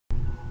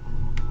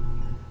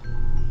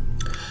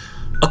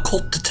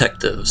Occult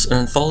Detectives, an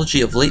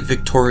anthology of late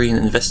Victorian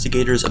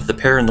investigators of the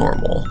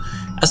paranormal,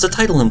 as the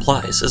title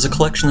implies, is a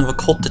collection of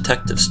occult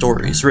detective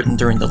stories written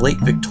during the late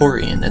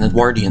Victorian and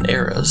Edwardian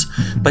eras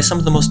by some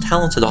of the most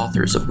talented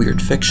authors of weird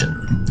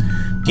fiction.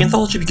 The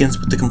anthology begins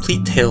with the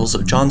complete tales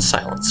of John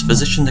Silence,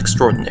 Physician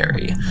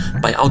Extraordinary,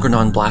 by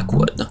Algernon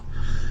Blackwood.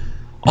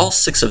 All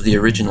 6 of the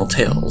original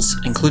tales,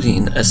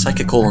 including A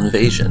Psychical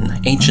Invasion,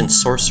 Ancient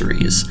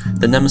Sorceries,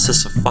 The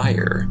Nemesis of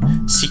Fire,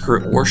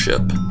 Secret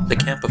Worship, The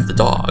Camp of the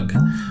Dog,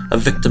 A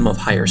Victim of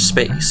Higher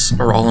Space,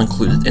 are all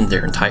included in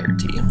their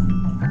entirety.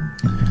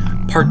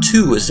 Part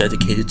 2 is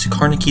dedicated to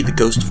Carnacki the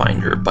Ghost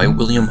Finder by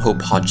William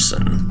Hope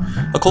Hodgson.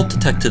 Occult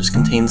Detectives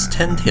contains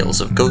 10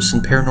 tales of ghosts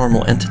and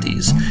paranormal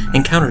entities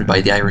encountered by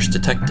the Irish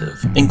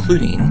detective,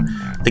 including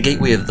The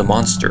Gateway of the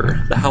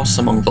Monster, The House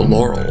Among the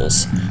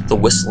Laurels, The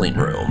Whistling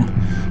Room,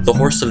 The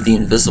Horse of the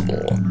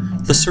Invisible,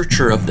 The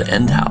Searcher of the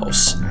End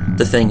House,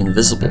 The Thing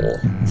Invisible,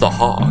 The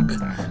Hog,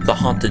 The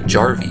Haunted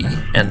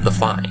Jarvee, and The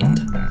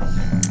Find.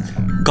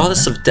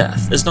 Goddess of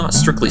Death is not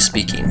strictly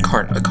speaking a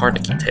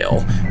Carnacki tale,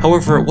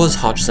 however it was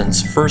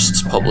Hodgson's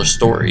first published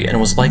story and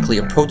was likely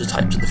a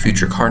prototype to the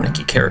future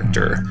Carnacki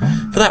character.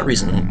 For that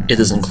reason, it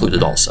is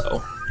included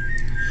also.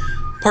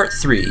 Part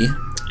 3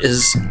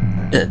 is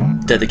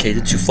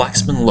dedicated to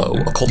Flaxman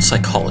Lowe, Occult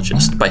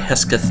Psychologist by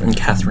Hesketh and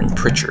Catherine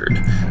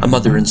Pritchard, a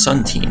mother and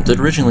son team that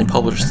originally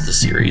published the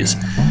series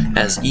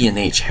as Ian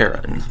H.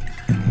 Heron.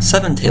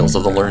 7 tales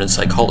of the learned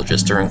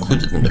psychologist are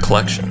included in the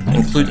collection,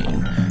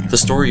 including The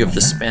Story of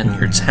the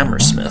Spaniards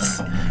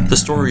Hammersmith, The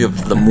Story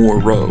of the Moor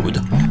Road,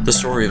 The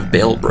Story of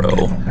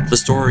Baelbrow, The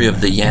Story of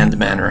the Yand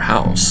Manor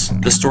House,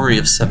 The Story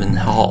of 7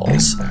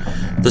 Halls,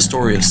 The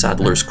Story of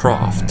Sadler's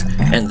Croft,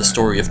 and The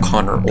Story of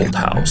Konnor Old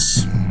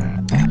House.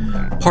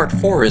 Part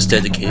 4 is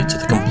dedicated to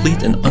the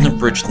complete and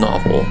unabridged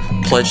novel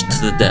Pledged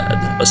to the Dead,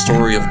 A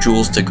Story of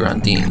Jules de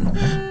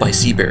Grandin by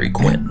Seabury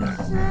Quinn.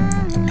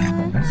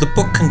 The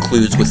book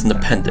concludes with an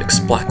appendix,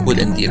 Blackwood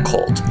and the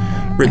Occult,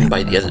 written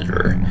by the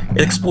editor.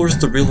 It explores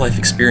the real-life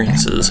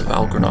experiences of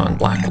Algernon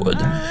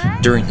Blackwood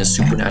during his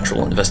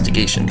supernatural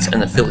investigations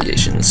and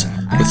affiliations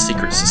with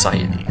secret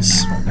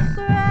societies.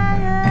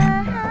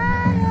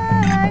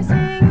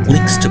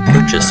 Links to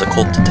purchase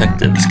Occult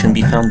Detectives can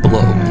be found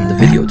below in the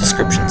video description.